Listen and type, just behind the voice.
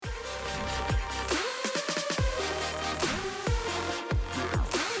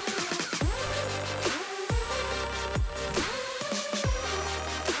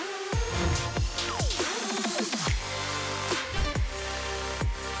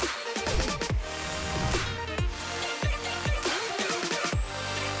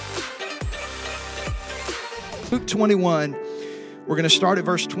Luke 21, we're going to start at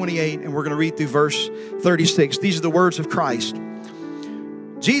verse 28 and we're going to read through verse 36. These are the words of Christ.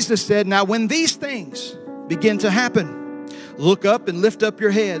 Jesus said, "Now when these things begin to happen, look up and lift up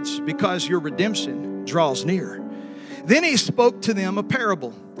your heads because your redemption draws near." Then he spoke to them a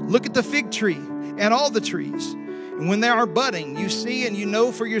parable. "Look at the fig tree and all the trees. And when they are budding, you see and you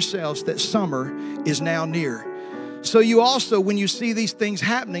know for yourselves that summer is now near. So you also, when you see these things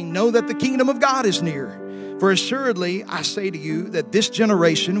happening, know that the kingdom of God is near. For assuredly, I say to you that this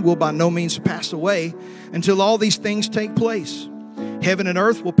generation will by no means pass away until all these things take place. Heaven and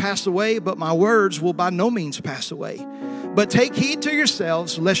earth will pass away, but my words will by no means pass away. But take heed to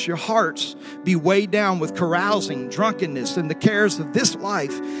yourselves, lest your hearts be weighed down with carousing, drunkenness, and the cares of this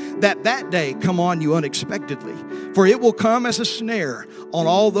life, that day come on you unexpectedly. For it will come as a snare on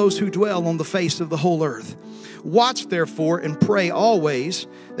all those who dwell on the face of the whole earth. Watch therefore and pray always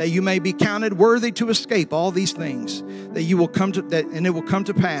that you may be counted worthy to escape all these things, and it will come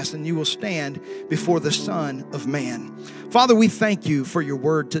to pass, and you will stand before the Son of Man." Father, we thank you for your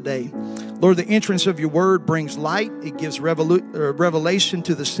word today. Lord, the entrance of your word brings light. It gives revelation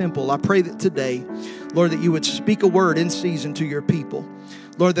to the simple. I pray that today, Lord, that you would speak a word in season to your people.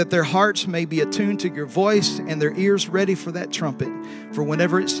 Lord, that their hearts may be attuned to your voice and their ears ready for that trumpet. For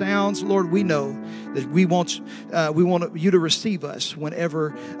whenever it sounds, Lord, we know that we want you to receive us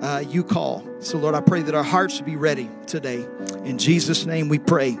whenever you call. So, Lord, I pray that our hearts be ready today. In Jesus' name we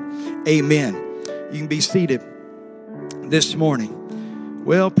pray. Amen. You can be seated this morning.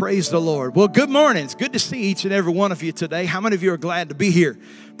 Well, praise the Lord. Well, good morning. It's good to see each and every one of you today. How many of you are glad to be here?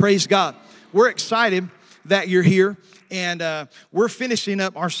 Praise God. We're excited that you're here. And we're finishing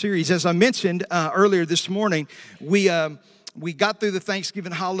up our series. As I mentioned earlier this morning, we got through the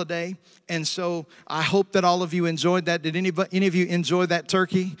Thanksgiving holiday. And so I hope that all of you enjoyed that. Did any of you enjoy that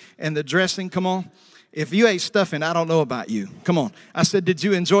turkey and the dressing? Come on. If you ate stuffing, I don't know about you. Come on. I said, did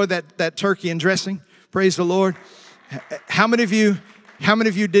you enjoy that turkey and dressing? Praise the Lord. How many of you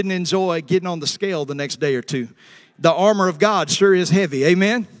didn't enjoy getting on the scale the next day or two? The armor of God sure is heavy.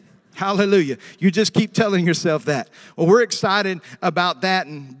 Amen. Hallelujah. You just keep telling yourself that. Well, we're excited about that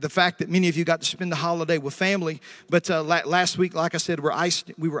and the fact that many of you got to spend the holiday with family. But last week, like I said,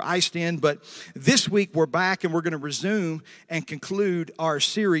 we were iced in. But this week, we're back and we're going to resume and conclude our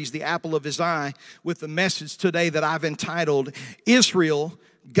series, The Apple of His Eye, with the message today that I've entitled, Israel,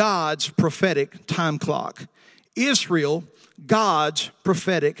 God's Prophetic Time Clock. Israel, God's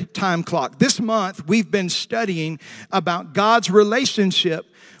prophetic time clock. This month, we've been studying about God's relationship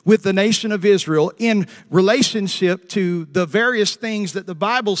with the nation of Israel in relationship to the various things that the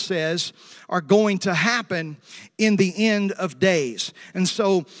Bible says are going to happen in the end of days. And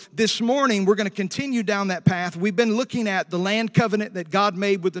so this morning, we're going to continue down that path. We've been looking at the land covenant that God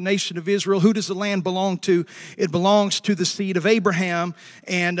made with the nation of Israel. Who does the land belong to? It belongs to the seed of Abraham,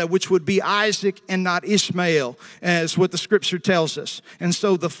 and which would be Isaac and not Ishmael, as what the scripture tells us. And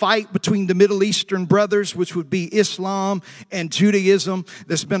so the fight between the Middle Eastern brothers, which would be Islam and Judaism,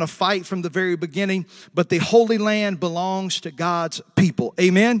 there's been a fight from the very beginning, but the Holy Land belongs to God's people.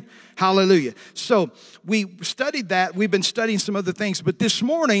 Amen? Hallelujah. So we studied that. We've been studying some other things, but this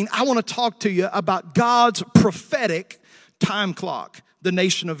morning I want to talk to you about God's prophetic time clock, the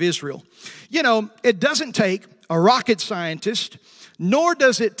nation of Israel. You know, it doesn't take a rocket scientist, nor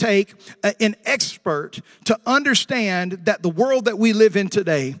does it take an expert to understand that the world that we live in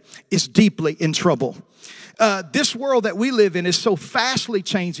today is deeply in trouble. This world that we live in is so fastly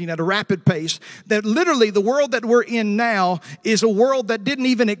changing at a rapid pace that literally the world that we're in now is a world that didn't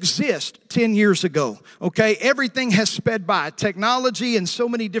even exist 10 years ago, okay? Everything has sped by. Technology and so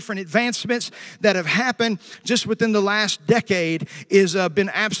many different advancements that have happened just within the last decade is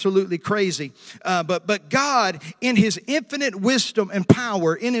been absolutely crazy. But God, in His infinite wisdom and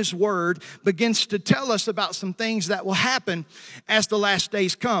power in His Word, begins to tell us about some things that will happen as the last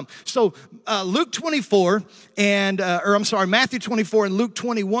days come. So Luke 24 and, Matthew 24 and Luke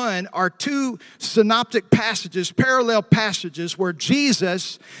 21 are two synoptic passages, parallel passages where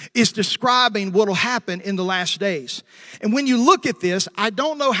Jesus is describing what will happen in the last days. And when you look at this, I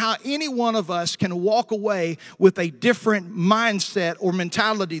don't know how any one of us can walk away with a different mindset or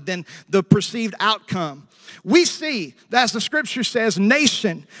mentality than the perceived outcome. We see that, as the scripture says,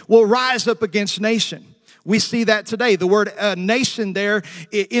 nation will rise up against nation. We see that today. The word nation there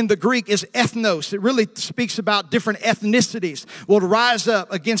in the Greek is ethnos. It really speaks about different ethnicities will rise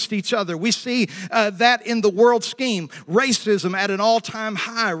up against each other. We see that in the world scheme. Racism at an all-time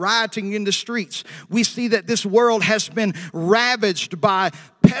high, rioting in the streets. We see that this world has been ravaged by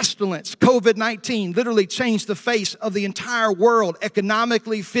pestilence, COVID-19, literally changed the face of the entire world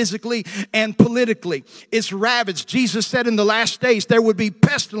economically, physically, and politically. It's ravaged. Jesus said in the last days there would be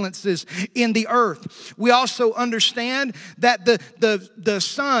pestilences in the earth. We also understand that the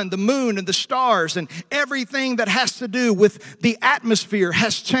sun, the moon, and the stars, and everything that has to do with the atmosphere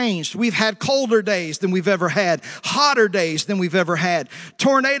has changed. We've had colder days than we've ever had, hotter days than we've ever had,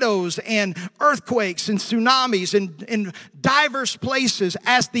 tornadoes and earthquakes and tsunamis in diverse places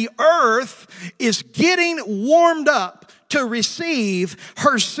as the earth is getting warmed up to receive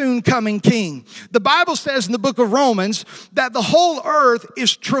her soon coming king. The Bible says in the book of Romans that the whole earth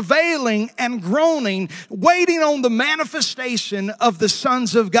is travailing and groaning, waiting on the manifestation of the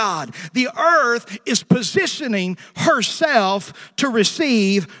sons of God. The earth is positioning herself to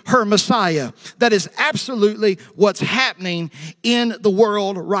receive her Messiah. That is absolutely what's happening in the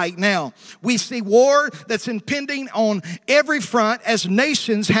world right now. We see war that's impending on every front as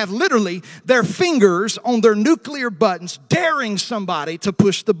nations have literally their fingers on their nuclear buttons, daring somebody to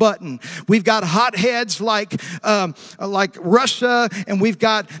push the button. We've got hotheads like Russia, and we've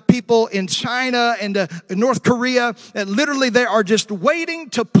got people in China and North Korea that literally they are just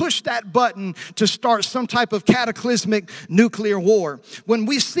waiting to push that button to start some type of cataclysmic nuclear war. When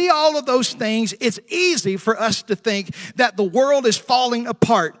we see all of those things, it's easy for us to think that the world is falling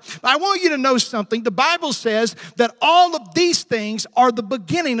apart. I want you to know something. The Bible says that all of these things are the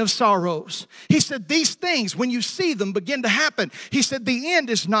beginning of sorrows. He said these things, when you see them begin to happen, he said the end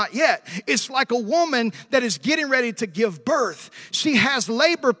is not yet. It's like a woman that is getting ready to give birth. She has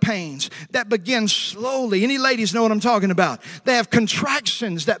labor pains that begin slowly. Any ladies know what I'm talking about? They have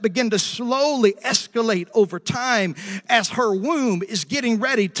contractions that begin to slowly escalate over time as her womb is getting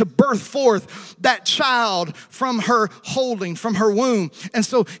ready to birth forth that child from her holding, from her womb. And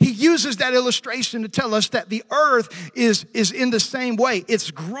so he uses that illustration to tell us that the earth is in the same way. It's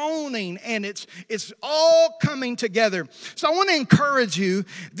groaning and it's all coming together. So I want to encourage you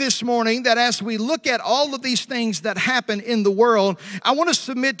this morning that as we look at all of these things that happen in the world, I want to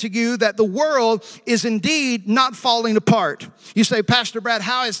submit to you that the world is indeed not falling apart. You say, Pastor Brad,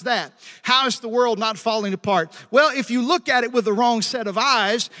 how is that? How is the world not falling apart? Well, if you look at it with the wrong set of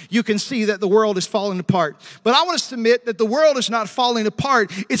eyes, you can see that the world is falling apart. But I want to submit that the world is not falling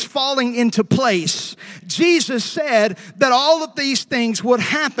apart. It's falling into place. Jesus said that all of these things would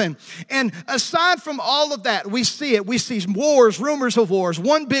happen. And aside from all of that, we see it. We see wars, rumors of wars.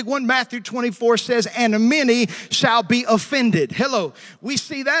 One big one, Matthew 24 says, and many shall be offended. Hello. We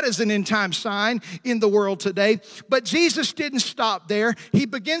see that as an end time sign in the world today. But Jesus didn't stop there. He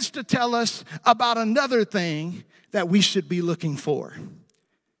begins to tell us about another thing that we should be looking for.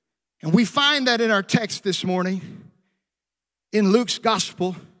 And we find that in our text this morning in Luke's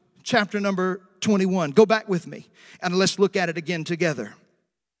gospel, chapter number 21. Go back with me and let's look at it again together.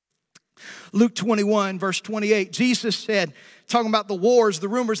 Luke 21, verse 28, Jesus said, talking about the wars, the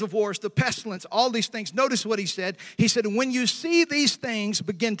rumors of wars, the pestilence, all these things. Notice what he said. He said, when you see these things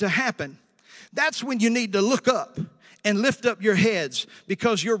begin to happen, that's when you need to look up and lift up your heads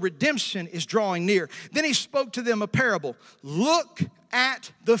because your redemption is drawing near. Then he spoke to them a parable. Look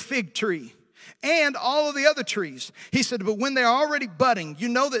at the fig tree and all of the other trees. He said, but when they're already budding, you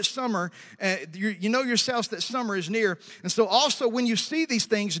know that summer, you know yourselves that summer is near. And so also when you see these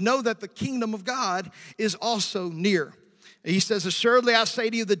things, know that the kingdom of God is also near. He says, assuredly I say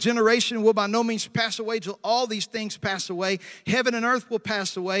to you, the generation will by no means pass away till all these things pass away. Heaven and earth will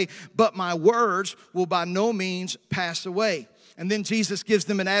pass away, but my words will by no means pass away. And then Jesus gives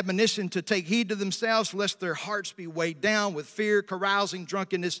them an admonition to take heed to themselves, lest their hearts be weighed down with fear, carousing,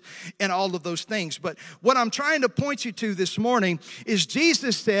 drunkenness, and all of those things. But what I'm trying to point you to this morning is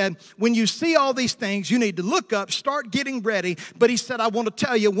Jesus said, when you see all these things, you need to look up, start getting ready. But he said, I want to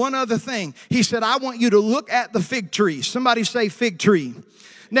tell you one other thing. He said, I want you to look at the fig tree. Somebody say fig tree.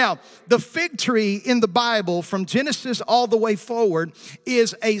 Now, the fig tree in the Bible from Genesis all the way forward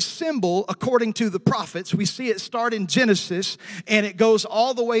is a symbol according to the prophets. We see it start in Genesis and it goes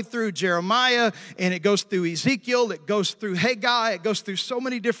all the way through Jeremiah and it goes through Ezekiel, it goes through Haggai, it goes through so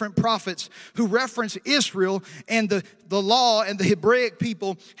many different prophets who reference Israel and the law and the Hebraic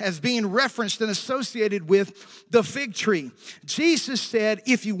people as being referenced and associated with the fig tree. Jesus said,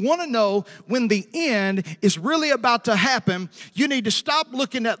 if you want to know when the end is really about to happen, you need to stop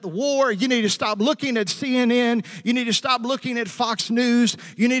looking at the war. You need to stop looking at CNN. You need to stop looking at Fox News.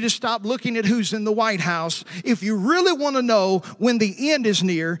 You need to stop looking at who's in the White House. If you really want to know when the end is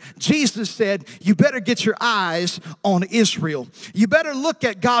near, Jesus said, you better get your eyes on Israel. You better look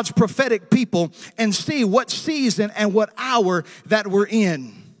at God's prophetic people and see what season and what hour that we're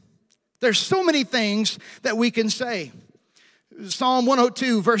in. There's so many things that we can say. Psalm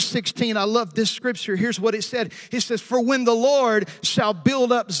 102, verse 16, I love this scripture. Here's what it said. It says, for when the Lord shall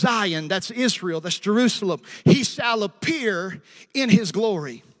build up Zion, that's Israel, that's Jerusalem, he shall appear in his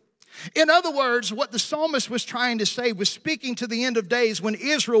glory. In other words, what the psalmist was trying to say was speaking to the end of days when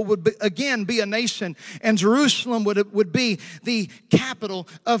Israel would again be a nation and Jerusalem would be the capital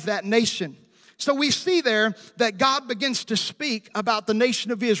of that nation. So we see there that God begins to speak about the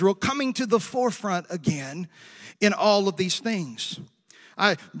nation of Israel coming to the forefront again in all of these things.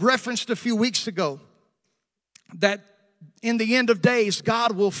 I referenced a few weeks ago that in the end of days,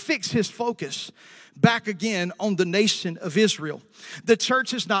 God will fix his focus back again on the nation of Israel. The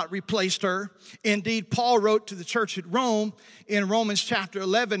church has not replaced her. Indeed, Paul wrote to the church at Rome in Romans chapter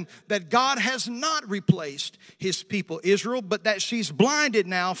 11 that God has not replaced his people Israel, but that she's blinded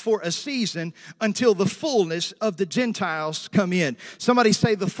now for a season until the fullness of the Gentiles come in. Somebody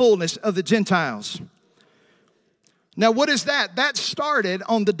say the fullness of the Gentiles. Now, what is that? That started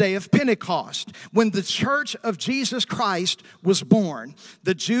on the day of Pentecost, when the church of Jesus Christ was born.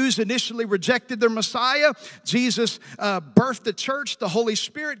 The Jews initially rejected their Messiah. Jesus birthed the church. The Holy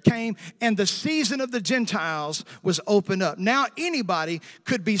Spirit came, and the season of the Gentiles was opened up. Now, anybody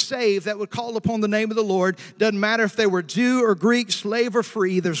could be saved that would call upon the name of the Lord. Doesn't matter if they were Jew or Greek, slave or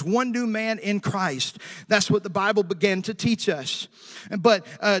free. There's one new man in Christ. That's what the Bible began to teach us. But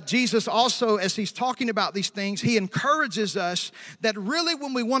Jesus also, as he's talking about these things, he encourages us that really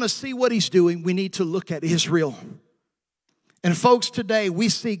when we want to see what he's doing, we need to look at Israel. And folks, today we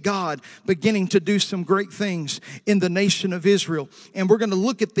see God beginning to do some great things in the nation of Israel. And we're going to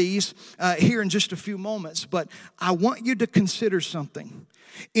look at these here in just a few moments. But I want you to consider something.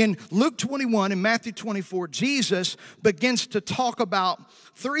 In Luke 21 and Matthew 24, Jesus begins to talk about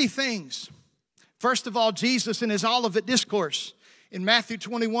three things. First of all, Jesus in his Olivet Discourse. In Matthew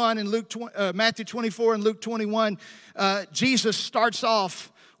 21 and Matthew 24 and Luke 21, Jesus starts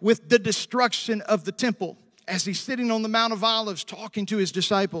off with the destruction of the temple as he's sitting on the Mount of Olives talking to his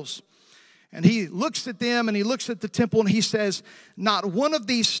disciples. And he looks at them and he looks at the temple and he says, not one of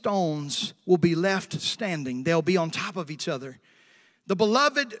these stones will be left standing. They'll be on top of each other. The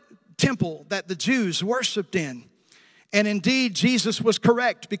beloved temple that the Jews worshiped in. And indeed, Jesus was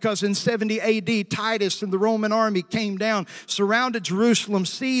correct because in 70 AD, Titus and the Roman army came down, surrounded Jerusalem,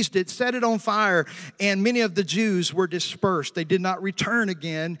 seized it, set it on fire, and many of the Jews were dispersed. They did not return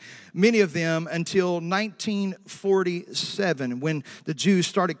again, many of them, until 1947, when the Jews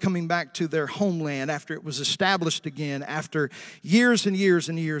started coming back to their homeland after it was established again, after years and years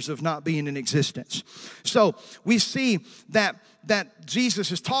and years of not being in existence. So we see that Jesus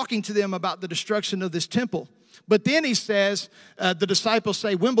is talking to them about the destruction of this temple. But then he says, the disciples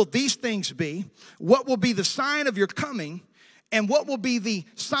say, when will these things be? What will be the sign of your coming? And what will be the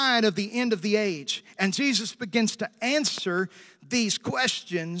sign of the end of the age? And Jesus begins to answer these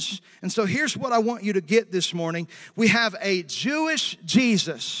questions. And so here's what I want you to get this morning. We have a Jewish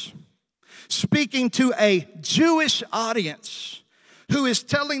Jesus speaking to a Jewish audience who is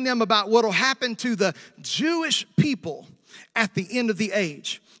telling them about what will happen to the Jewish people at the end of the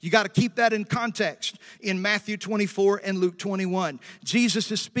age. You got to keep that in context in Matthew 24 and Luke 21.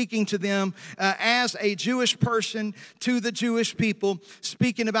 Jesus is speaking to them as a Jewish person to the Jewish people,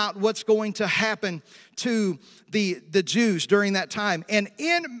 speaking about what's going to happen to the Jews during that time. And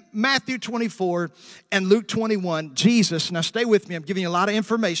in Matthew 24 and Luke 21, Jesus, now stay with me, I'm giving you a lot of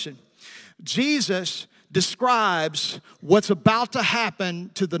information. Jesus describes what's about to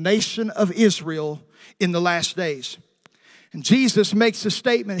happen to the nation of Israel in the last days. And Jesus makes a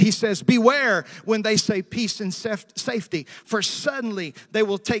statement. He says, beware when they say peace and safety, for suddenly they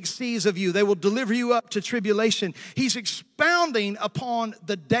will take seize of you. They will deliver you up to tribulation. He's expounding upon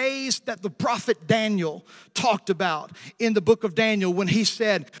the days that the prophet Daniel talked about in the book of Daniel when he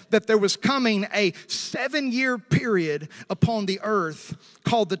said that there was coming a 7-year period upon the earth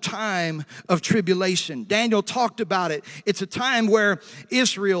called the time of tribulation. Daniel talked about it. It's a time where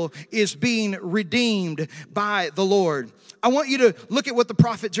Israel is being redeemed by the Lord. I want you to look at what the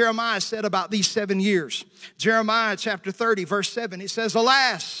prophet Jeremiah said about these 7 years. Jeremiah chapter 30, verse 7, it says,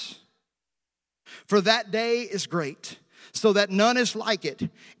 alas, for that day is great, so that none is like it.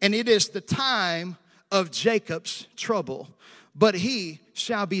 And it is the time of Jacob's trouble, but he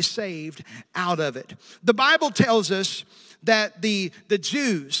shall be saved out of it. The Bible tells us that the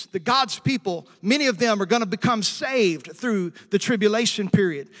Jews, the God's people, many of them are going to become saved through the tribulation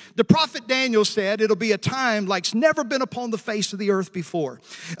period. The prophet Daniel said it'll be a time like's never been upon the face of the earth before.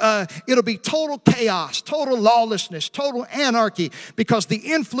 It'll be total chaos, total lawlessness, total anarchy, because the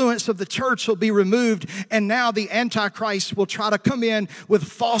influence of the church will be removed, and now the Antichrist will try to come in with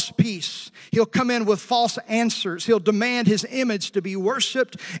false peace. He'll come in with false answers. He'll demand his image to be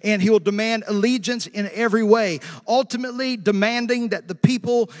worshiped, and he'll demand allegiance in every way. Ultimately, demanding that the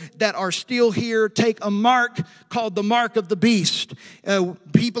people that are still here take a mark called the mark of the beast.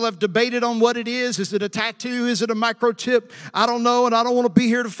 People have debated on what it is. Is it a tattoo? Is it a microchip? I don't know, and I don't want to be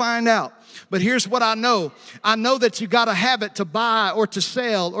here to find out. But here's what I know. I know that you got to have it to buy or to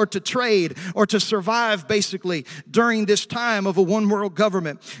sell or to trade or to survive, basically, during this time of a one-world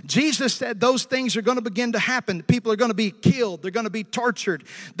government. Jesus said those things are going to begin to happen. People are going to be killed. They're going to be tortured.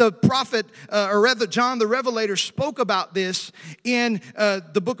 The prophet, or rather John the Revelator, spoke about this in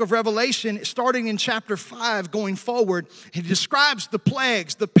the book of Revelation, starting in chapter 5 going forward. He describes the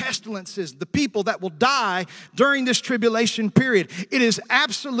plagues, the pestilences, the people that will die during this tribulation period. It is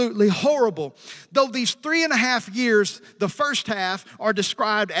absolutely horrible. Though these 3.5 years, the first half, are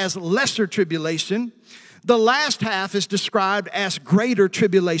described as lesser tribulation, the last half is described as greater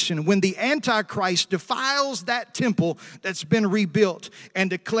tribulation, when the Antichrist defiles that temple that's been rebuilt and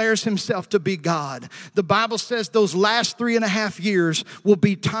declares himself to be God. The Bible says those last 3.5 years will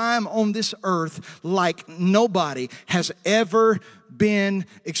be time on this earth like nobody has ever been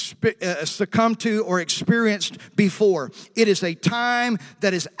succumbed to or experienced before. It is a time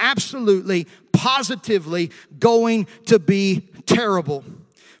that is absolutely, positively going to be terrible.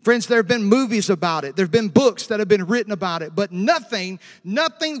 Friends, there have been movies about it. There have been books that have been written about it. But nothing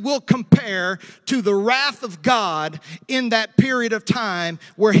will compare to the wrath of God in that period of time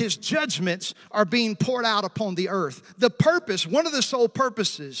where his judgments are being poured out upon the earth. The purpose, one of the sole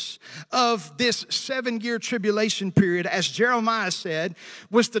purposes of this 7-year tribulation period, as Jeremiah said,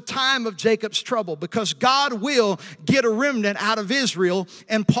 was the time of Jacob's trouble, because God will get a remnant out of Israel,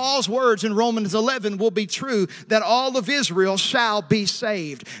 and Paul's words in Romans 11 will be true, that all of Israel shall be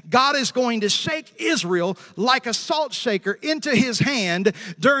saved. God is going to shake Israel like a salt shaker into his hand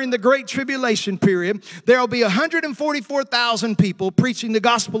during the Great Tribulation period. There will be 144,000 people preaching the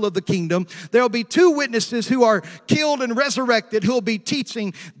gospel of the kingdom. There will be 2 witnesses who are killed and resurrected who will be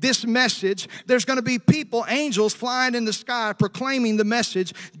teaching this message. There's going to be people, angels flying in the sky proclaiming the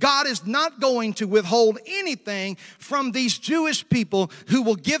message. God is not going to withhold anything from these Jewish people who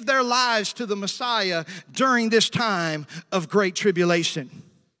will give their lives to the Messiah during this time of great tribulation.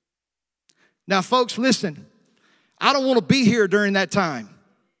 Now, folks, listen. I don't want to be here during that time.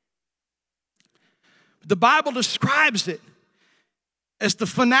 The Bible describes it as the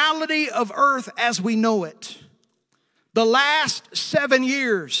finality of earth as we know it. The last 7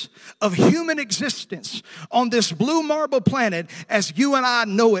 years of human existence on this blue marble planet as you and I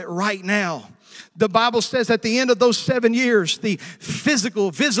know it right now. The Bible says at the end of those 7 years, the physical,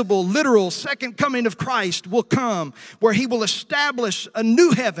 visible, literal second coming of Christ will come, where he will establish a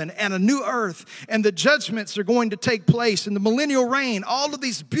new heaven and a new earth, and the judgments are going to take place, and the millennial reign, all of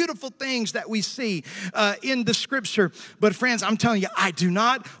these beautiful things that we see in the scripture. But friends, I'm telling you, I do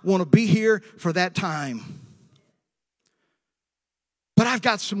not want to be here for that time. But I've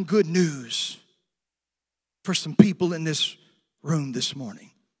got some good news for some people in this room this morning.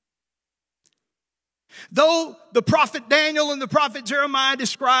 Though the prophet Daniel and the prophet Jeremiah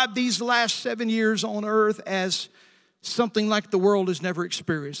described these last 7 years on earth as something like the world has never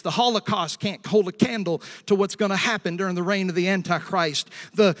experienced. The Holocaust can't hold a candle to what's going to happen during the reign of the Antichrist.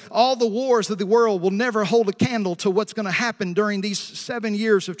 All the wars of the world will never hold a candle to what's going to happen during these 7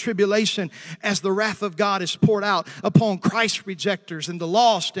 years of tribulation as the wrath of God is poured out upon Christ's rejectors and the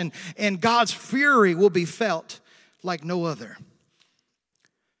lost, and God's fury will be felt like no other.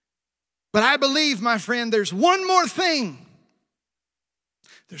 But I believe, my friend, there's one more thing.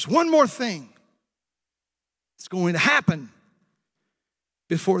 There's one more thing that's going to happen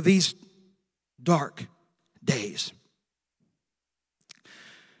before these dark days.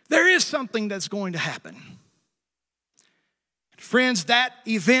 There is something that's going to happen. Friends, that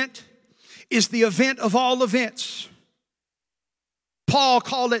event is the event of all events. Paul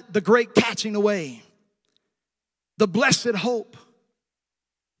called it the great catching away, the blessed hope,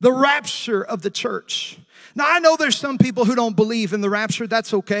 the rapture of the church. Now, I know there's some people who don't believe in the rapture.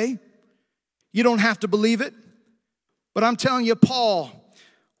 That's okay. You don't have to believe it. But I'm telling you, Paul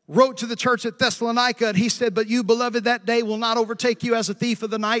wrote to the church at Thessalonica, and he said, "But you, beloved, that day will not overtake you as a thief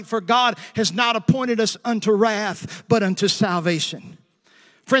of the night, for God has not appointed us unto wrath, but unto salvation."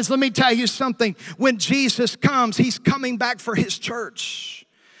 Friends, let me tell you something. When Jesus comes, he's coming back for his church.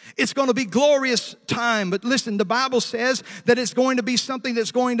 It's going to be glorious time. But listen, the Bible says that it's going to be something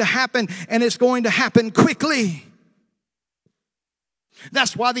that's going to happen, and it's going to happen quickly.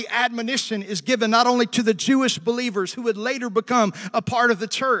 That's why the admonition is given not only to the Jewish believers who would later become a part of the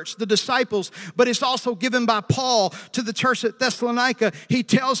church, the disciples, but it's also given by Paul to the church at Thessalonica. He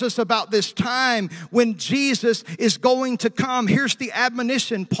tells us about this time when Jesus is going to come. Here's the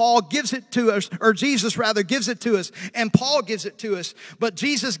admonition. Paul gives it to us, or Jesus rather gives it to us, and Paul gives it to us. But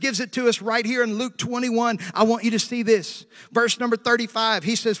Jesus gives it to us right here in Luke 21. I want you to see this. Verse number 35,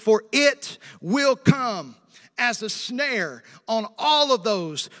 he says, "For it will come as a snare on all of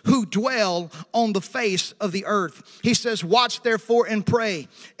those who dwell on the face of the earth." He says, "Watch therefore and pray,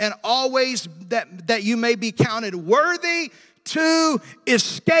 and always that you may be counted worthy to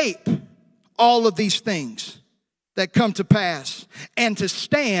escape all of these things that come to pass, and to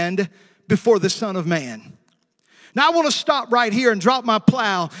stand before the Son of Man." Now, I want to stop right here and drop my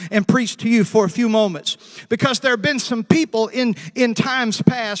plow and preach to you for a few moments, because there have been some people in times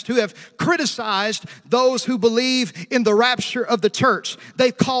past who have criticized those who believe in the rapture of the church.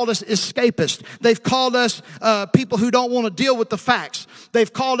 They've called us escapists. They've called us people who don't want to deal with the facts.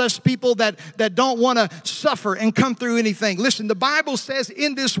 They've called us people that don't want to suffer and come through anything. Listen, the Bible says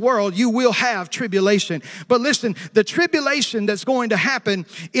in this world you will have tribulation. But listen, the tribulation that's going to happen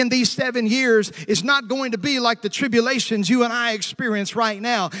in these 7 years is not going to be like the tribulations you and I experience right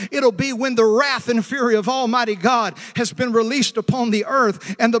now. It'll be when the wrath and fury of Almighty God has been released upon the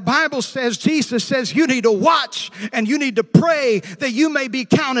earth. And the Bible says, Jesus says, you need to watch and you need to pray that you may be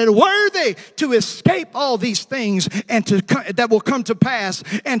counted worthy to escape all these things and that will come to pass,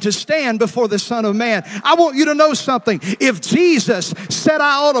 and to stand before the Son of Man. I want you to know something. If Jesus said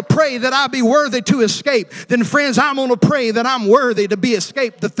I ought to pray that I be worthy to escape, then friends, I'm going to pray that I'm worthy to be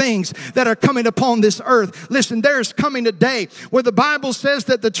escaped the things that are coming upon this earth. Listen, there's coming a day where the Bible says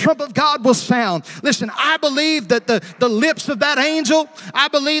that the trump of God will sound. Listen, I believe that the lips of that angel,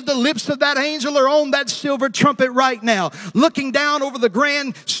 are on that silver trumpet right now, looking down over the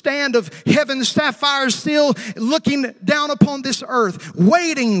grand stand of heaven's sapphire seal, looking down upon this earth,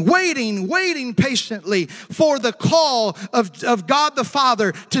 waiting patiently for the call of God the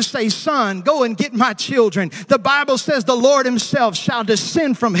Father to say, "Son, go and get my children." The Bible says the Lord himself shall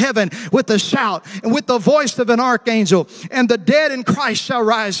descend from heaven with a shout and with the voice of an archangel, and the dead in Christ shall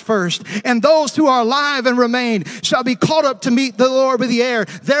rise first, and those who are alive and remain shall be caught up to meet the Lord with the air.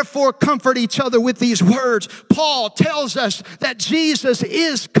 Therefore comfort each other with these words. Paul tells us that Jesus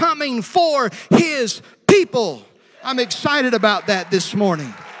is coming for his people. I'm excited about that this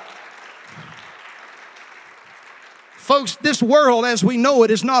morning. Folks, this world as we know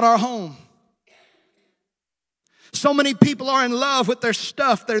it is not our home. So many people are in love with their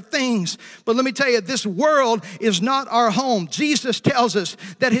stuff, their things. But let me tell you, this world is not our home. Jesus tells us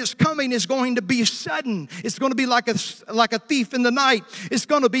that his coming is going to be sudden. It's going to be like a thief in the night. It's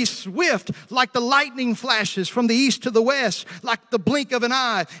going to be swift, like the lightning flashes from the east to the west, like the blink of an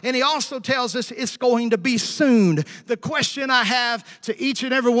eye. And he also tells us it's going to be soon. The question I have to each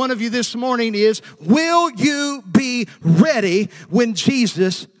and every one of you this morning is, will you be ready when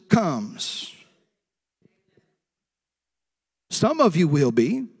Jesus comes? Some of you will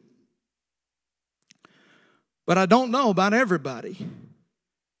be, but I don't know about everybody.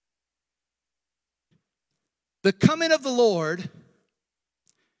 The coming of the Lord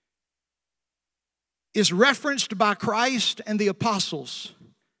is referenced by Christ and the apostles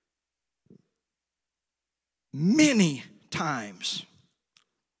many times.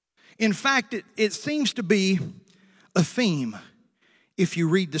 In fact, it seems to be a theme if you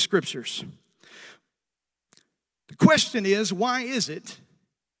read the scriptures. The question is, why is it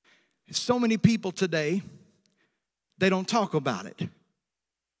so many people today, they don't talk about it?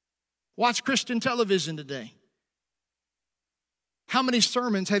 Watch Christian television today. How many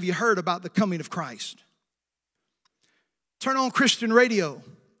sermons have you heard about the coming of Christ? Turn on Christian radio.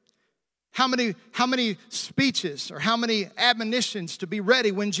 How many speeches or how many admonitions to be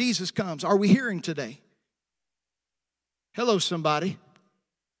ready when Jesus comes are we hearing today? Hello, somebody.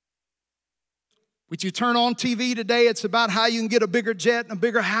 Would you turn on TV today, it's about how you can get a bigger jet and a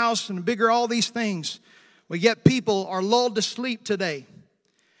bigger house and a bigger all these things. But yet people are lulled to sleep today.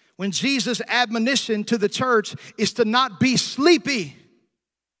 When Jesus' admonition to the church is to not be sleepy.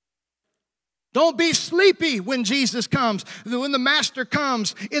 Don't be sleepy when Jesus comes. When the master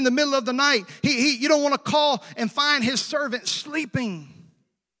comes in the middle of the night, you don't want to call and find his servant sleeping.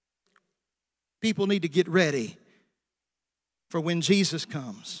 People need to get ready for when Jesus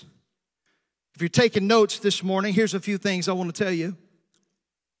comes. If you're taking notes this morning, here's a few things I want to tell you.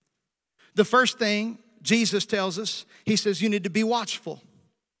 The first thing Jesus tells us, he says you need to be watchful.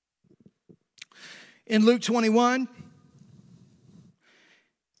 In Luke 21,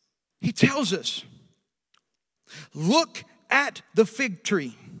 he tells us, look at the fig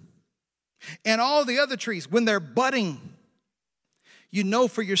tree and all the other trees. When they're budding, you know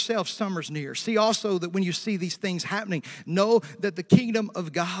for yourself summer's near. See also that when you see these things happening, know that the kingdom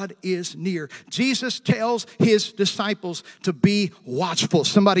of God is near. Jesus tells his disciples to be watchful.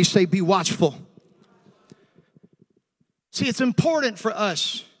 Somebody say, be watchful. See, it's important for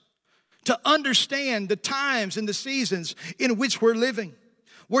us to understand the times and the seasons in which we're living.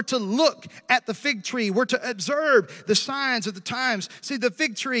 We're to look at the fig tree. We're to observe the signs of the times. See, the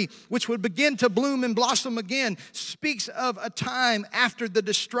fig tree, which would begin to bloom and blossom again, speaks of a time after the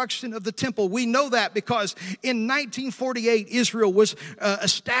destruction of the temple. We know that because in 1948, Israel was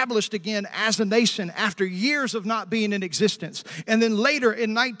established again as a nation after years of not being in existence. And then later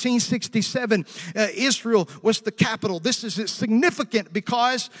in 1967, Israel was the capital. This is significant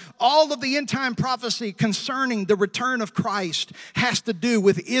because all of the end time prophecy concerning the return of Christ has to do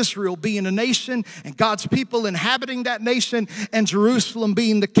with Israel being a nation and God's people inhabiting that nation and Jerusalem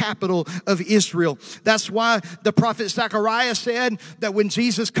being the capital of Israel. That's why the prophet Zechariah said that when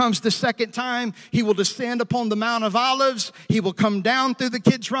Jesus comes the second time, he will descend upon the Mount of Olives. He will come down through the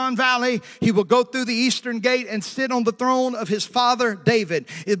Kidron Valley. He will go through the eastern gate and sit on the throne of his father David.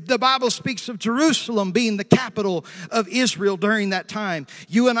 The Bible speaks of Jerusalem being the capital of Israel during that time.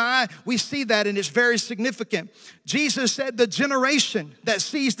 You and I, we see that, and it's very significant. Jesus said the generation that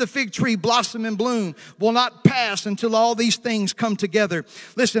sees the fig tree blossom and bloom will not pass until all these things come together.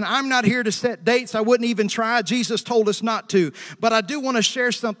 Listen, I'm not here to set dates. I wouldn't even try. Jesus told us not to. But I do want to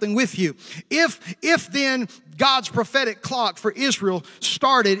share something with you. If then God's prophetic clock for Israel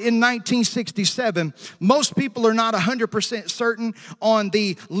started in 1967, most people are not 100% certain on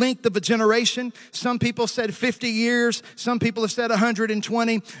the length of a generation. Some people said 50 years. Some people have said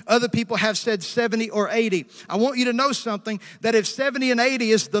 120. Other people have said 70 or 80. I want you to know something, that if 70 and 80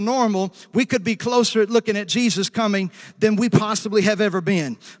 is the normal, we could be closer at looking at Jesus coming than we possibly have ever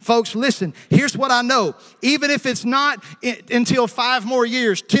been. Folks, listen, here's what I know. Even if it's not until 5 more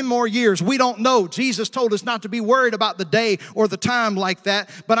years, 10 more years, we don't know. Jesus told us not to be worried about the day or the time like that.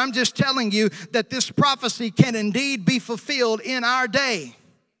 But I'm just telling you that this prophecy can indeed be fulfilled in our day.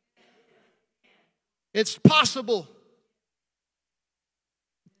 It's possible.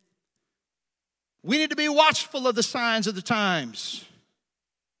 We need to be watchful of the signs of the times.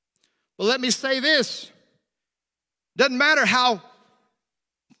 Well, let me say this. Doesn't matter how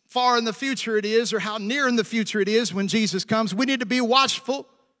far in the future it is or how near in the future it is when Jesus comes. We need to be watchful,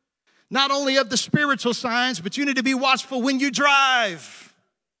 not only of the spiritual signs, but you need to be watchful when you drive.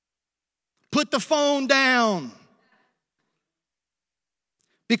 Put the phone down.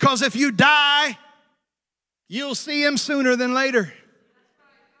 Because if you die, you'll see him sooner than later.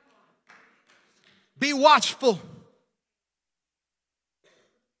 Be watchful.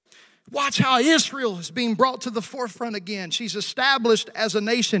 Watch how Israel is being brought to the forefront again. She's established as a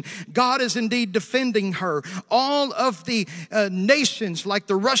nation. God is indeed defending her. All of the nations like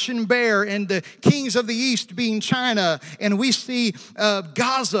the Russian bear and the kings of the east being China. And we see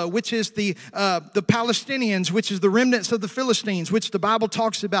Gaza, which is the Palestinians, which is the remnants of the Philistines, which the Bible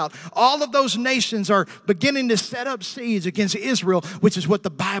talks about. All of those nations are beginning to set up siege against Israel, which is what the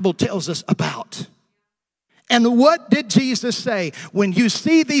Bible tells us about. And what did Jesus say? When you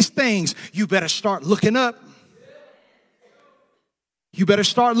see these things, you better start looking up. You better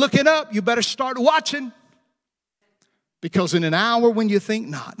start looking up. You better start watching. Because in an hour when you think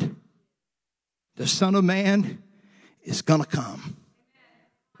not, the Son of Man is going to come.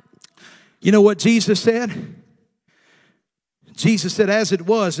 You know what Jesus said? Jesus said, as it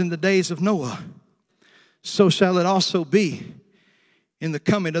was in the days of Noah, so shall it also be in the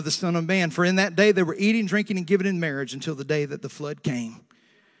coming of the Son of Man. For in that day they were eating, drinking, and giving in marriage until the day that the flood came.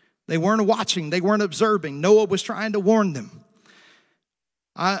 They weren't watching. They weren't observing. Noah was trying to warn them.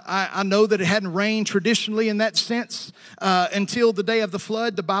 I know that it hadn't rained traditionally in that sense until the day of the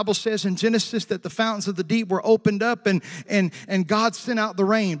flood. The Bible says in Genesis that the fountains of the deep were opened up and God sent out the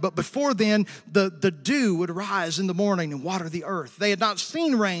rain. But before then, the dew would rise in the morning and water the earth. They had not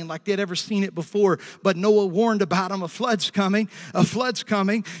seen rain like they had ever seen it before, but Noah warned about them. A flood's coming. A flood's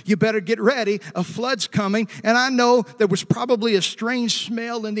coming. You better get ready. A flood's coming. And I know there was probably a strange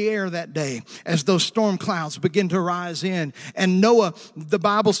smell in the air that day as those storm clouds began to rise in. And Noah, the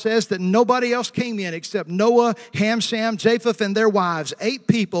Bible says that nobody else came in except Noah, Ham, Shem, Japheth, and their wives. 8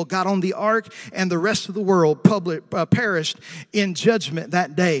 people got on the ark, and the rest of the world perished in judgment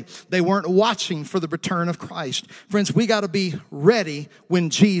that day. They weren't watching for the return of Christ. Friends, we got to be ready when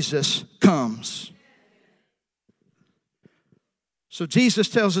Jesus comes. So Jesus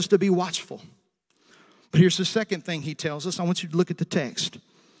tells us to be watchful. But here's the second thing he tells us. I want you to look at the text.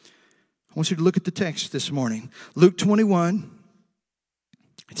 I want you to look at the text this morning. Luke 21.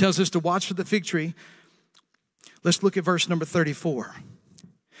 He tells us to watch for the fig tree. Let's look at verse number 34.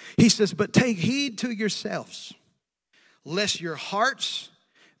 He says, but take heed to yourselves, lest your hearts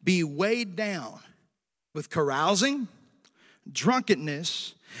be weighed down with carousing,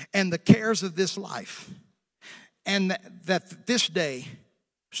 drunkenness, and the cares of this life, and that this day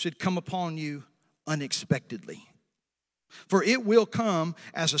should come upon you unexpectedly. For it will come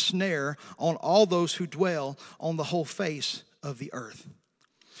as a snare on all those who dwell on the whole face of the earth.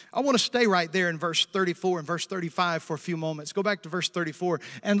 I want to stay right there in verse 34 and verse 35 for a few moments. Go back to verse 34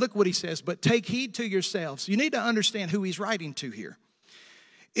 and look what he says. But take heed to yourselves. You need to understand who he's writing to here.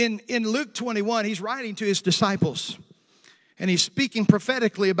 In Luke 21, he's writing to his disciples. And he's speaking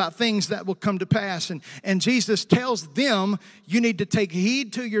prophetically about things that will come to pass. And Jesus tells them, you need to take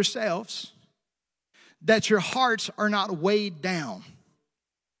heed to yourselves that your hearts are not weighed down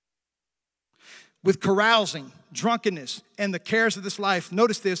with carousing, drunkenness, and the cares of this life.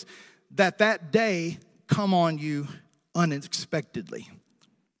 Notice this, that day come on you unexpectedly.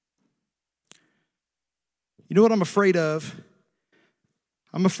 You know what I'm afraid of?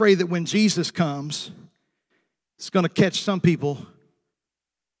 I'm afraid that when Jesus comes, it's going to catch some people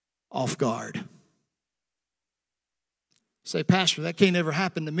off guard. Say, Pastor, that can't ever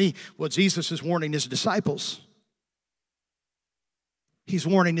happen to me. Well, Jesus is warning his disciples. He's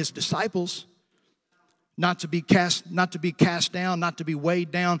warning his disciples not to be cast down, not to be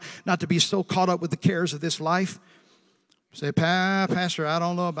weighed down, not to be so caught up with the cares of this life. Say, Pastor, I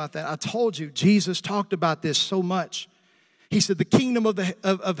don't know about that. I told you, Jesus talked about this so much. He said the kingdom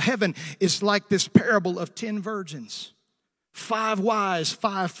of heaven is like this parable of 10 virgins. 5 wise,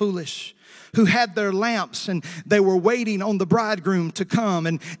 5 foolish, who had their lamps and they were waiting on the bridegroom to come.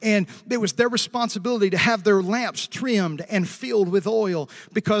 And it was their responsibility to have their lamps trimmed and filled with oil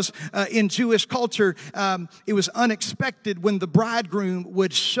because in Jewish culture, it was unexpected when the bridegroom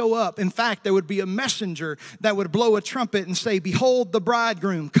would show up. In fact, there would be a messenger that would blow a trumpet and say, behold the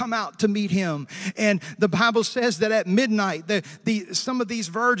bridegroom, come out to meet him. And the Bible says that at midnight, some of these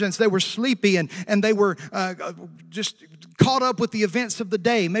virgins, they were sleepy and they were just caught up with the events of the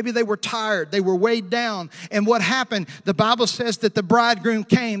day. Maybe they were tired. They were weighed down. And what happened? The Bible says that the bridegroom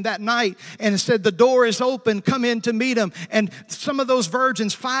came that night and said, the door is open. Come in to meet him. And some of those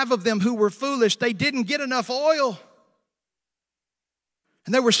virgins, 5 of them who were foolish, they didn't get enough oil.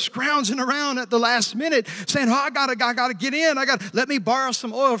 And they were scrounging around at the last minute saying, oh, I gotta get in. Let me borrow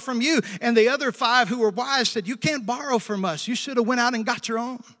some oil from you. And the other 5 who were wise said, you can't borrow from us. You should have went out and got your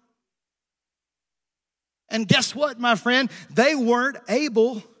own. And guess what, my friend? They weren't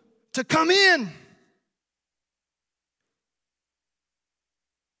able to come in.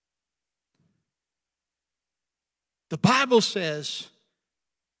 The Bible says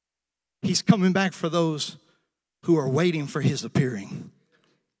he's coming back for those who are waiting for his appearing,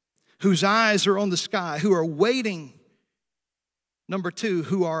 whose eyes are on the sky, who are waiting. Number 2,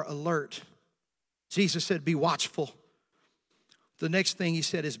 who are alert. Jesus said, be watchful. The next thing he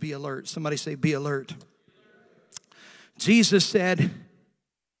said is be alert. Somebody say, be alert. Jesus said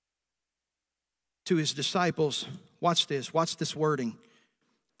to his disciples, watch this wording,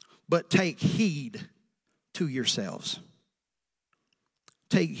 but take heed to yourselves.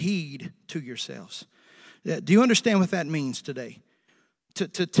 Take heed to yourselves. Do you understand what that means today?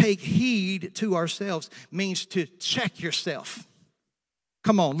 To take heed to ourselves means to check yourself.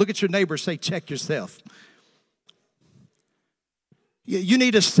 Come on, look at your neighbor, say, check yourself. You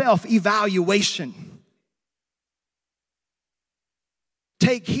need a self-evaluation.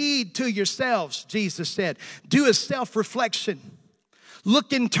 Take heed to yourselves, Jesus said. Do a self-reflection.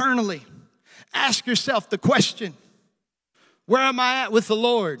 Look internally. Ask yourself the question, where am I at with the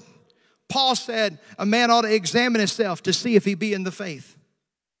Lord? Paul said a man ought to examine himself to see if he be in the faith.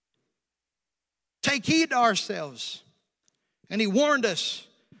 Take heed to ourselves. And he warned us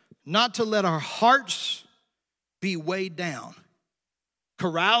not to let our hearts be weighed down.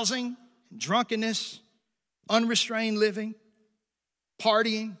 Carousing, drunkenness, unrestrained living,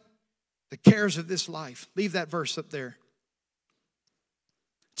 partying, the cares of this life. Leave that verse up there.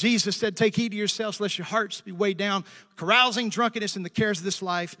 Jesus said, take heed to yourselves, lest your hearts be weighed down, carousing, drunkenness, and the cares of this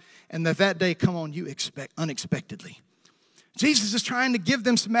life, and that day come on you unexpectedly. Jesus is trying to give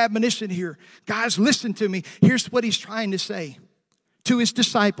them some admonition here. Guys, listen to me. Here's what he's trying to say to his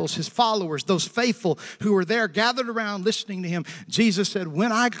disciples, his followers, those faithful who were there gathered around listening to him. Jesus said,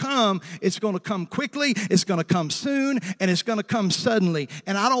 when I come, it's going to come quickly, it's going to come soon, and it's going to come suddenly.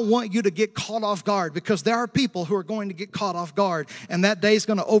 And I don't want you to get caught off guard, because there are people who are going to get caught off guard, and that day is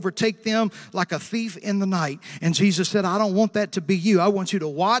going to overtake them like a thief in the night. And Jesus said, I don't want that to be you. I want you to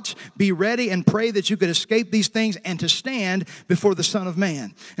watch, be ready, and pray that you could escape these things and to stand before the Son of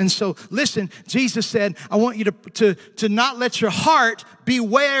Man. And so, listen, Jesus said, I want you to not let your heart be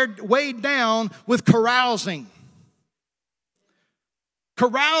weighed down with carousing.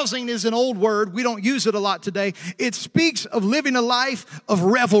 Carousing is an old word. We don't use it a lot today. It speaks of living a life of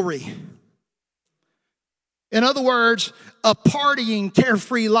revelry. In other words, a partying,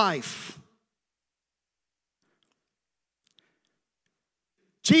 carefree life.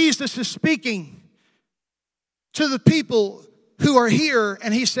 Jesus is speaking to the people who are here,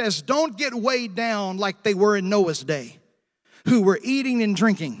 and he says, don't get weighed down like they were in Noah's day, who were eating and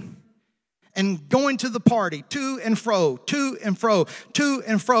drinking and going to the party, to and fro, to and fro, to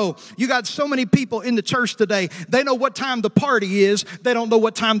and fro. You got so many people in the church today, they know what time the party is, they don't know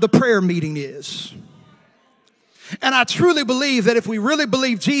what time the prayer meeting is. And I truly believe that if we really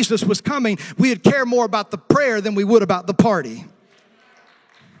believed Jesus was coming, we'd care more about the prayer than we would about the party.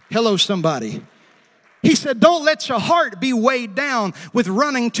 Hello, somebody. He said, don't let your heart be weighed down with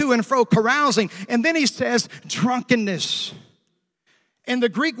running to and fro, carousing. And then he says, drunkenness. And the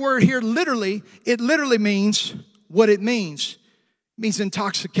Greek word here literally means what it means. It means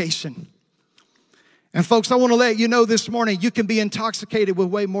intoxication. And folks, I want to let you know this morning, you can be intoxicated with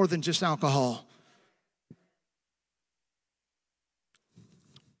way more than just alcohol.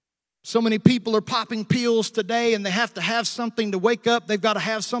 So many people are popping pills today, and they have to have something to wake up. They've got to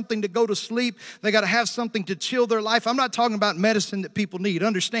have something to go to sleep. They got to have something to chill their life. I'm not talking about medicine that people need.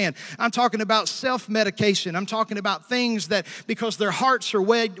 Understand? I'm talking about self-medication. I'm talking about things that, because their hearts are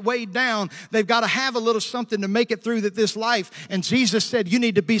weighed down, they've got to have a little something to make it through this life. And Jesus said, you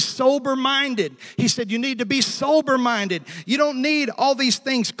need to be sober-minded. He said, you need to be sober-minded. You don't need all these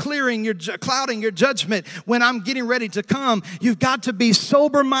things clouding your judgment when I'm getting ready to come. You've got to be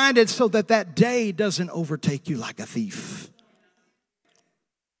sober-minded, so that day doesn't overtake you like a thief.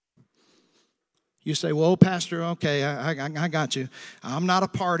 You say, well, Pastor, okay, I got you. I'm not a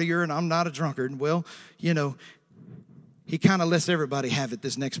partier and I'm not a drunkard. Well, you know, he kind of lets everybody have it,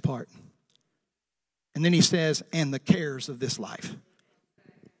 this next part. And then he says, and the cares of this life.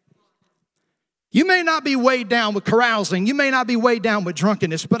 You may not be weighed down with carousing. You may not be weighed down with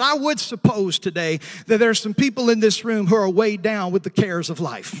drunkenness. But I would suppose today that there's some people in this room who are weighed down with the cares of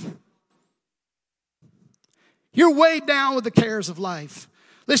life. You're weighed down with the cares of life.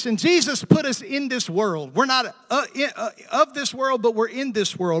 Listen, Jesus put us in this world. We're not of this world, but we're in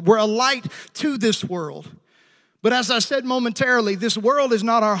this world. We're a light to this world. But as I said momentarily, this world is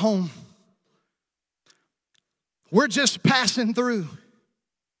not our home. We're just passing through.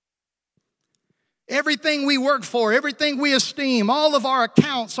 Everything we work for, everything we esteem, all of our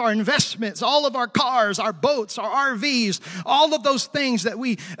accounts, our investments, all of our cars, our boats, our RVs, all of those things that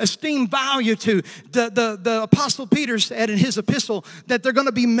we esteem value to. The Apostle Peter said in his epistle that they're going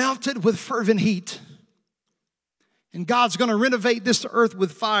to be melted with fervent heat. And God's going to renovate this earth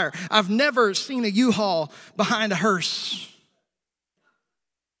with fire. I've never seen a U-Haul behind a hearse.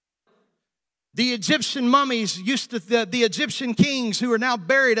 The Egyptian mummies the Egyptian kings who are now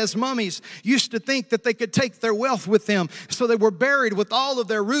buried as mummies used to think that they could take their wealth with them. So they were buried with all of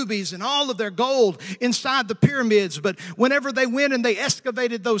their rubies and all of their gold inside the pyramids. But whenever they went and they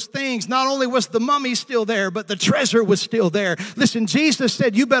excavated those things, not only was the mummy still there, but the treasure was still there. Listen, Jesus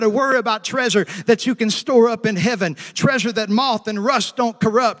said, you better worry about treasure that you can store up in heaven. Treasure that moth and rust don't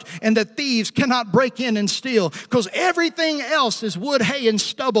corrupt and that thieves cannot break in and steal. Because everything else is wood, hay, and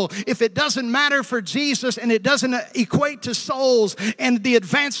stubble. If it doesn't matter for Jesus and it doesn't equate to souls and the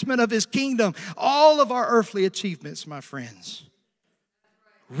advancement of his kingdom, all of our earthly achievements, my friends,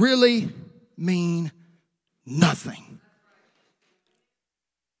 really mean nothing.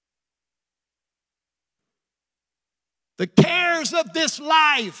 The cares of this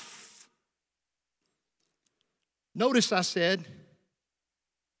life. Notice I said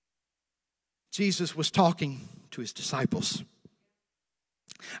Jesus was talking to his disciples.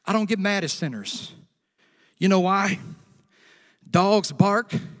 I don't get mad at sinners. You know why? Dogs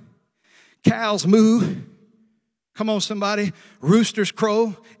bark, cows moo, come on somebody, roosters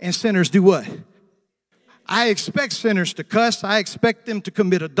crow, and sinners do what? I expect sinners to cuss. I expect them to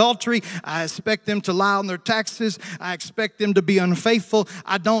commit adultery. I expect them to lie on their taxes. I expect them to be unfaithful.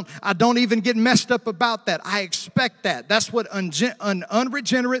 I don't even get messed up about that. I expect that. That's what an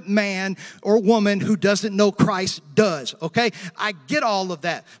unregenerate man or woman who doesn't know Christ does, okay? I get all of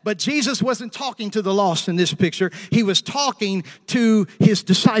that. But Jesus wasn't talking to the lost in this picture. He was talking to his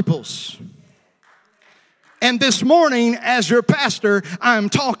disciples. And this morning, as your pastor, I'm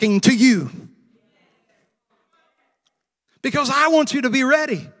talking to you. Because I want you to be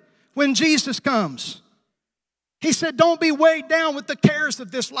ready when Jesus comes. He said, don't be weighed down with the cares of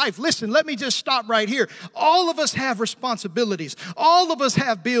this life. Listen, let me just stop right here. All of us have responsibilities. All of us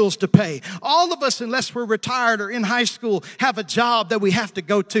have bills to pay. All of us, unless we're retired or in high school, have a job that we have to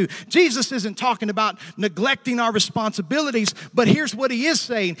go to. Jesus isn't talking about neglecting our responsibilities, but here's what he is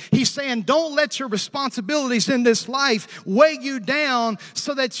saying. He's saying, don't let your responsibilities in this life weigh you down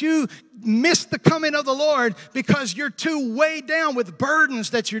so that you miss the coming of the Lord because you're too weighed down with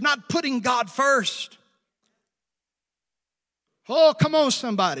burdens that you're not putting God first. Oh, come on,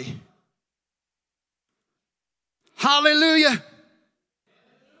 somebody. Hallelujah.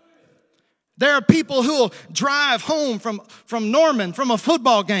 There are people who will drive home from Norman from a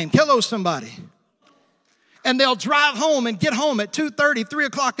football game. Hello, somebody. And they'll drive home and get home at 2:30, 3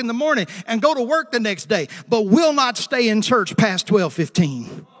 o'clock in the morning and go to work the next day, but will not stay in church past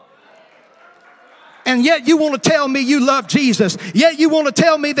 12:15. And yet you want to tell me you love Jesus. Yet you want to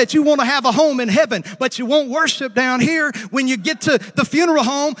tell me that you want to have a home in heaven, but you won't worship down here. When you get to the funeral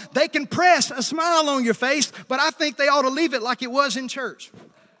home, they can press a smile on your face, but I think they ought to leave it like it was in church.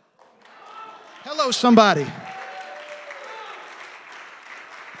 Hello, somebody.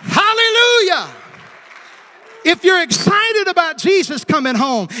 Hallelujah. If you're excited about Jesus coming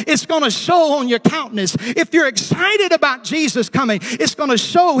home, it's going to show on your countenance. If you're excited about Jesus coming, it's going to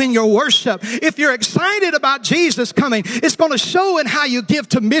show in your worship. If you're excited about Jesus coming, it's going to show in how you give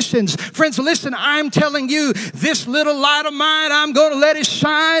to missions. Friends, listen, I'm telling you, this little light of mine, I'm going to let it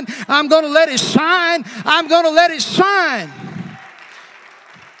shine. I'm going to let it shine. I'm going to let it shine.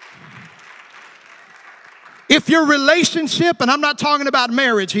 If your relationship, and I'm not talking about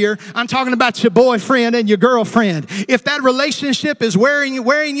marriage here, I'm talking about your boyfriend and your girlfriend. If that relationship is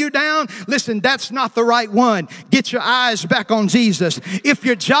wearing you down, listen, that's not the right one. Get your eyes back on Jesus. If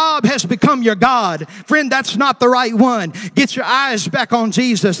your job has become your God, friend, that's not the right one. Get your eyes back on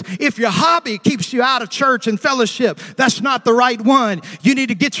Jesus. If your hobby keeps you out of church and fellowship, that's not the right one. You need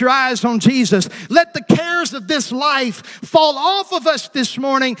to get your eyes on Jesus. Let the cares of this life fall off of us this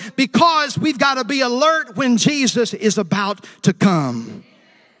morning because we've got to be alert when Jesus is about to come.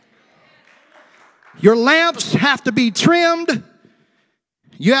 Your lamps have to be trimmed.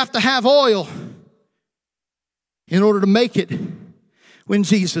 You have to have oil in order to make it when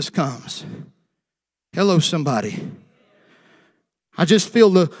Jesus comes. Hello, somebody. I just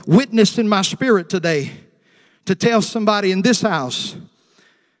feel the witness in my spirit today to tell somebody in this house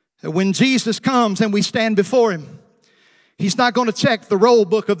that when Jesus comes and we stand before him, he's not going to check the roll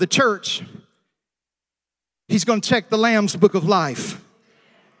book of the church. He's going to check the Lamb's book of life.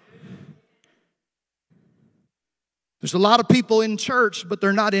 There's a lot of people in church, but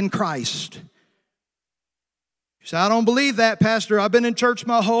they're not in Christ. You say, I don't believe that, Pastor. I've been in church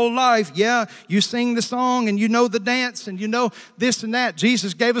my whole life. Yeah, you sing the song and you know the dance and you know this and that.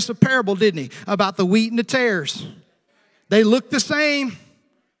 Jesus gave us a parable, didn't he? About the wheat and the tares. They look the same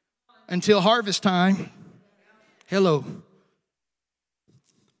until harvest time. Hello.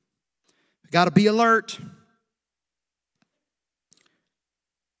 Got to be alert.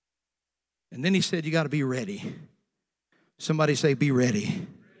 And then he said, you got to be ready. Somebody say, be ready.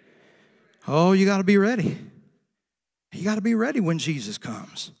 Oh, you got to be ready. You got to be ready when Jesus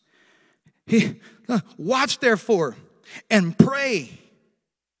comes. Watch therefore and pray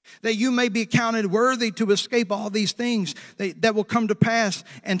that you may be counted worthy to escape all these things that will come to pass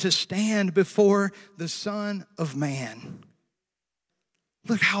and to stand before the Son of Man.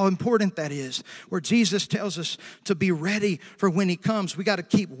 Look how important that is, where Jesus tells us to be ready for when he comes. We got to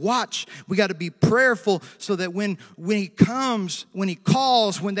keep watch. We got to be prayerful so that when he comes, when he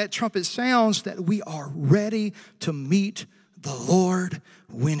calls, when that trumpet sounds, that we are ready to meet the Lord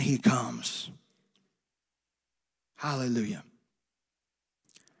when he comes. Hallelujah.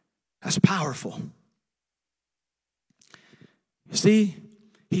 That's powerful. See,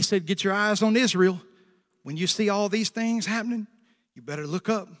 he said, get your eyes on Israel. When you see all these things happening, you better look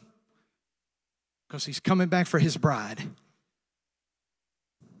up because he's coming back for his bride.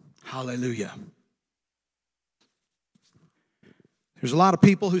 Hallelujah. There's a lot of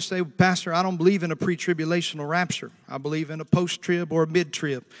people who say, Pastor, I don't believe in a pre-tribulational rapture. I believe in a post-trib or a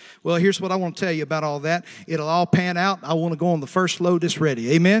mid-trib. Well, here's what I want to tell you about all that. It'll all pan out. I want to go on the first load that's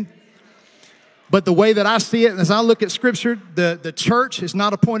ready. Amen? But the way that I see it, as I look at Scripture, the church is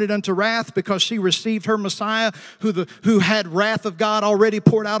not appointed unto wrath because she received her Messiah who had wrath of God already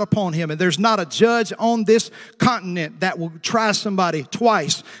poured out upon him. And there's not a judge on this continent that will try somebody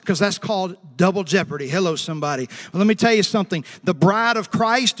twice, because that's called double jeopardy. Hello, somebody. Well, let me tell you something. The bride of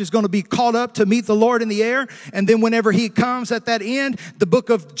Christ is going to be caught up to meet the Lord in the air. And then whenever he comes at that end, the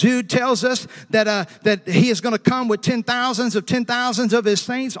book of Jude tells us that he is going to come with 10,000s of his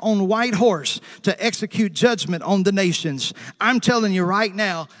saints on white horse to execute judgment on the nations. I'm telling you right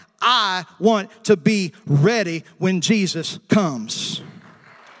now, I want to be ready when Jesus comes.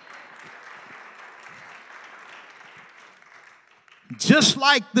 Just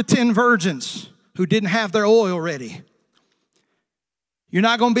like the 10 virgins who didn't have their oil ready. You're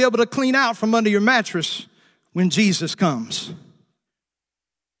not going to be able to clean out from under your mattress when Jesus comes.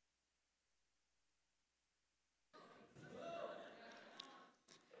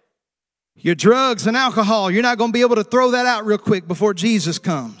 Your drugs and alcohol, you're not going to be able to throw that out real quick before Jesus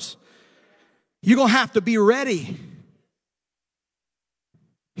comes. You're going to have to be ready.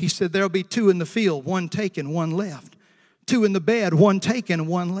 He said there'll be 2 in the field, 1 taken, 1 left. 2 in the bed, 1 taken,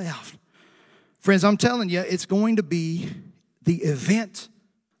 1 left. Friends, I'm telling you, it's going to be the event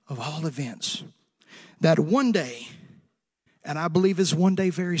of all events. That one day, and I believe it's one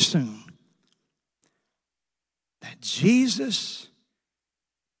day very soon, that Jesus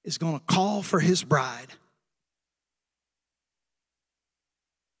is going to call for his bride.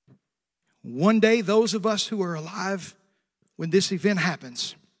 One day, those of us who are alive when this event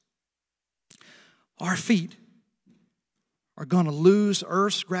happens, our feet are going to lose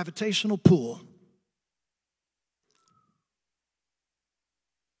Earth's gravitational pull.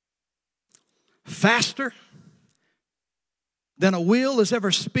 Faster than a wheel has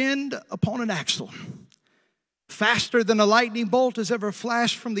ever spinned upon an axle. Faster than a lightning bolt has ever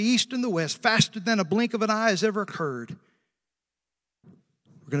flashed from the east and the west. Faster than a blink of an eye has ever occurred.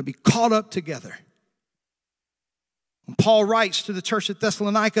 We're going to be caught up together. When Paul writes to the church at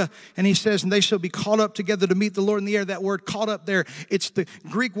Thessalonica, and he says, and they shall be caught up together to meet the Lord in the air. That word caught up there, it's the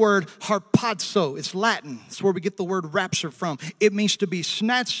Greek word harpazo. It's Latin. It's where we get the word rapture from. It means to be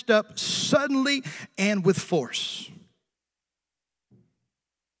snatched up suddenly and with force.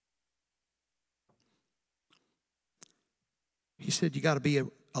 He said you got to be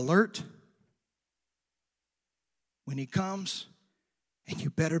alert when he comes, and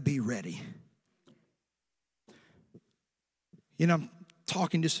you better be ready. You know, I'm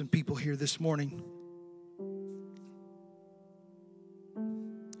talking to some people here this morning.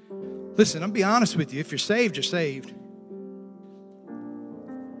 Listen, I'll be honest with you. If you're saved, you're saved.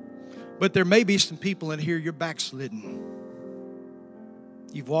 But there may be some people in here, you're backslidden.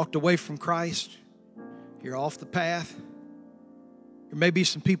 You've walked away from Christ. You're off the path. There may be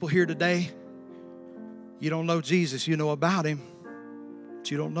some people here today, you don't know Jesus. You know about him, but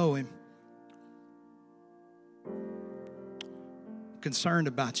you don't know him. I'm concerned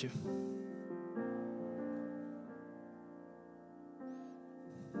about you.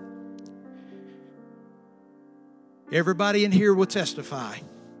 Everybody in here will testify,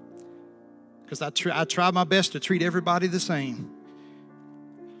 because I try my best to treat everybody the same.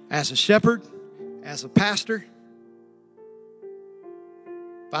 As a shepherd, as a pastor,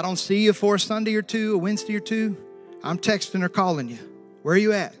 if I don't see you for a Sunday or two, a Wednesday or two, I'm texting or calling you. Where are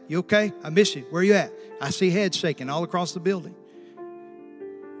you at? You okay? I miss you. Where are you at? I see heads shaking all across the building.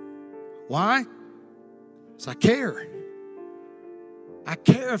 Why? Because I care. I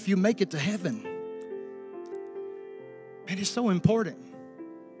care if you make it to heaven. Man, it's so important.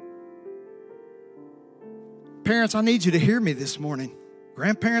 Parents, I need you to hear me this morning.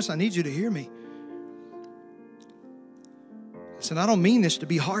 Grandparents, I need you to hear me. Listen, I don't mean this to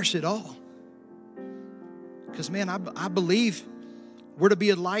be harsh at all. Because, man, I believe we're to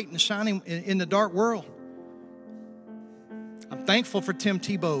be a light and shining in the dark world. I'm thankful for Tim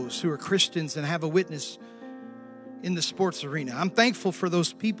Tebow's who are Christians and have a witness in the sports arena. I'm thankful for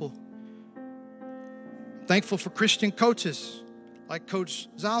those people. I'm thankful for Christian coaches like Coach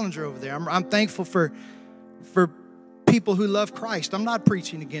Zollinger over there. I'm thankful for people who love Christ. I'm not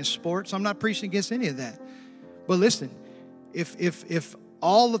preaching against sports. I'm not preaching against any of that. But listen, if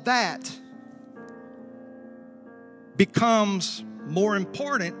all of that becomes more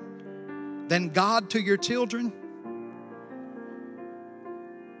important than God to your children,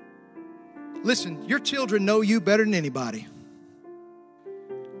 listen, your children know you better than anybody.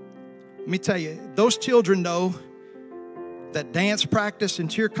 Let me tell you, those children know that dance practice and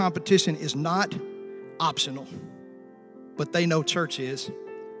cheer competition is not optional, but they know church is,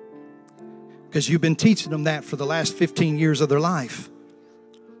 because you've been teaching them that for the last 15 years of their life.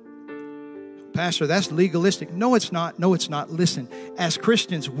 Pastor, that's legalistic. No, it's not. No, it's not. Listen, as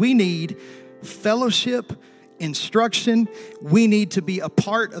Christians, we need fellowship, instruction. We need to be a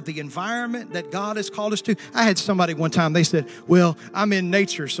part of the environment that God has called us to. I had somebody one time, they said, well, I'm in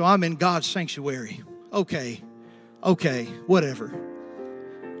nature, so I'm in God's sanctuary. Okay, whatever.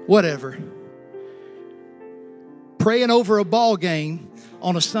 Praying over a ball game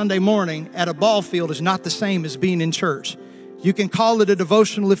on a Sunday morning at a ball field is not the same as being in church. You can call it a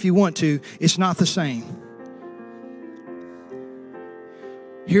devotional if you want to. It's not the same.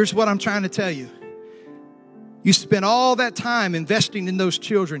 Here's what I'm trying to tell you. You spend all that time investing in those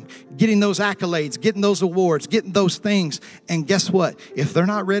children, getting those accolades, getting those awards, getting those things. And guess what? If they're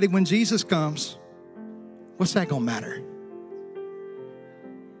not ready when Jesus comes, what's that going to matter?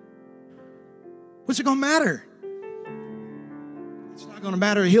 What's it going to matter? It's not going to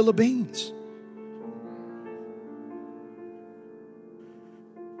matter a hill of beans.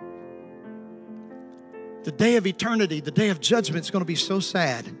 The day of eternity, the day of judgment is going to be so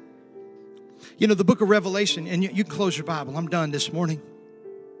sad. You know, the book of Revelation, and you can close your Bible. I'm done this morning.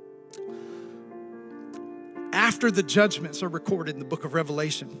 After the judgments are recorded in the book of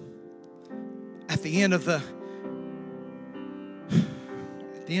Revelation, at the end of the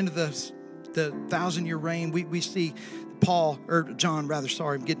 1,000-year reign, we see John,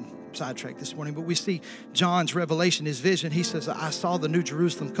 I'm getting sidetracked this morning, but we see John's revelation, his vision. He says, I saw the new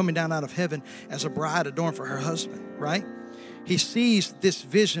Jerusalem coming down out of heaven as a bride adorned for her husband, right? He sees this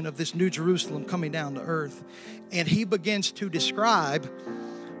vision of this new Jerusalem coming down to earth, and he begins to describe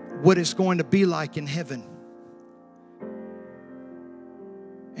what it's going to be like in heaven.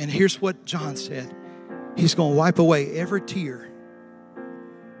 And here's what John said. He's going to wipe away every tear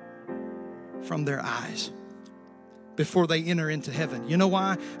from their eyes before they enter into heaven. You know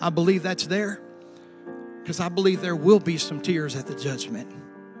why I believe that's there? Because I believe there will be some tears at the judgment.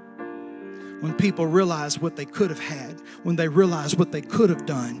 When people realize what they could have had, when they realize what they could have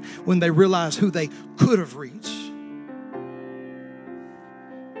done, when they realize who they could have reached.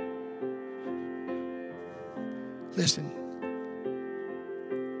 Listen,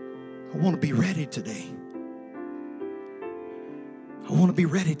 I want to be ready today. I want to be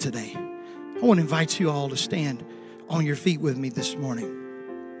ready today. I want to invite you all to stand on your feet with me this morning.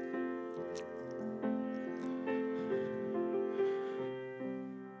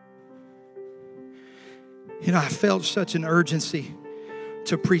 You know, I felt such an urgency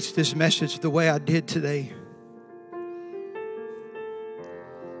to preach this message the way I did today.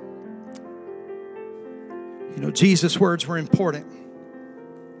 You know, Jesus' words were important.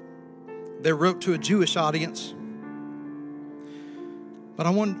 They wrote to a Jewish audience. But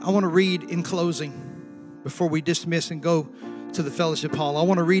I want to read in closing, before we dismiss and go to the fellowship hall. I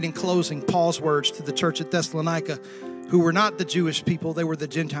want to read in closing Paul's words to the church at Thessalonica, who were not the Jewish people, they were the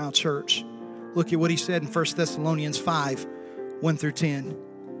Gentile church. Look at what he said in 1 Thessalonians 5, 1 through 10.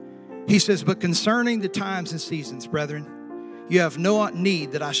 He says, but concerning the times and seasons, brethren, you have no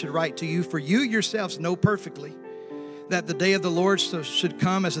need that I should write to you, for you yourselves know perfectly that the day of the Lord should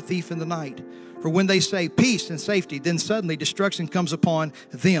come as a thief in the night. For when they say peace and safety, then suddenly destruction comes upon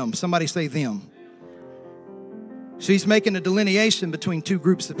them. Somebody say them. So he's making a delineation between two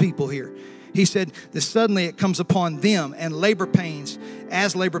groups of people here. He said that suddenly it comes upon them, and labor pains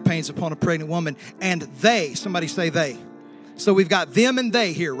upon a pregnant woman. And they, somebody say they. So we've got them and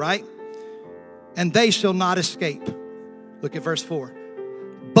they here, right? And they shall not escape. Look at verse 4.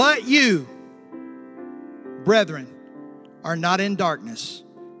 But you, brethren, are not in darkness,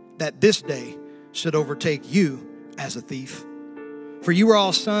 that this day should overtake you as a thief. For you are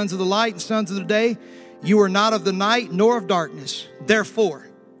all sons of the light and sons of the day. You are not of the night nor of darkness. Therefore,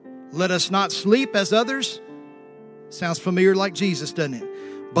 let us not sleep as others. Sounds familiar like Jesus, doesn't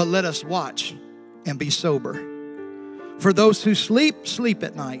it? But let us watch and be sober. For those who sleep, sleep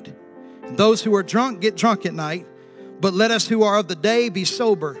at night. And those who are drunk, get drunk at night. But let us who are of the day be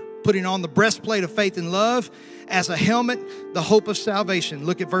sober, putting on the breastplate of faith and love, as a helmet, the hope of salvation.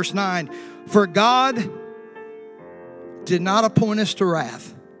 Look at verse 9. For God did not appoint us to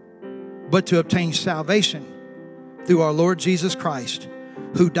wrath, but to obtain salvation through our Lord Jesus Christ,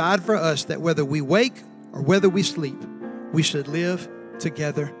 who died for us, that whether we wake or whether we sleep, we should live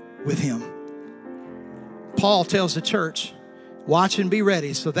together with him. Paul tells the church, watch and be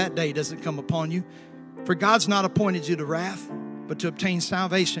ready so that day doesn't come upon you. For God's not appointed you to wrath, but to obtain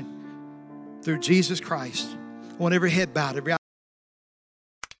salvation through Jesus Christ. I want every head bowed, every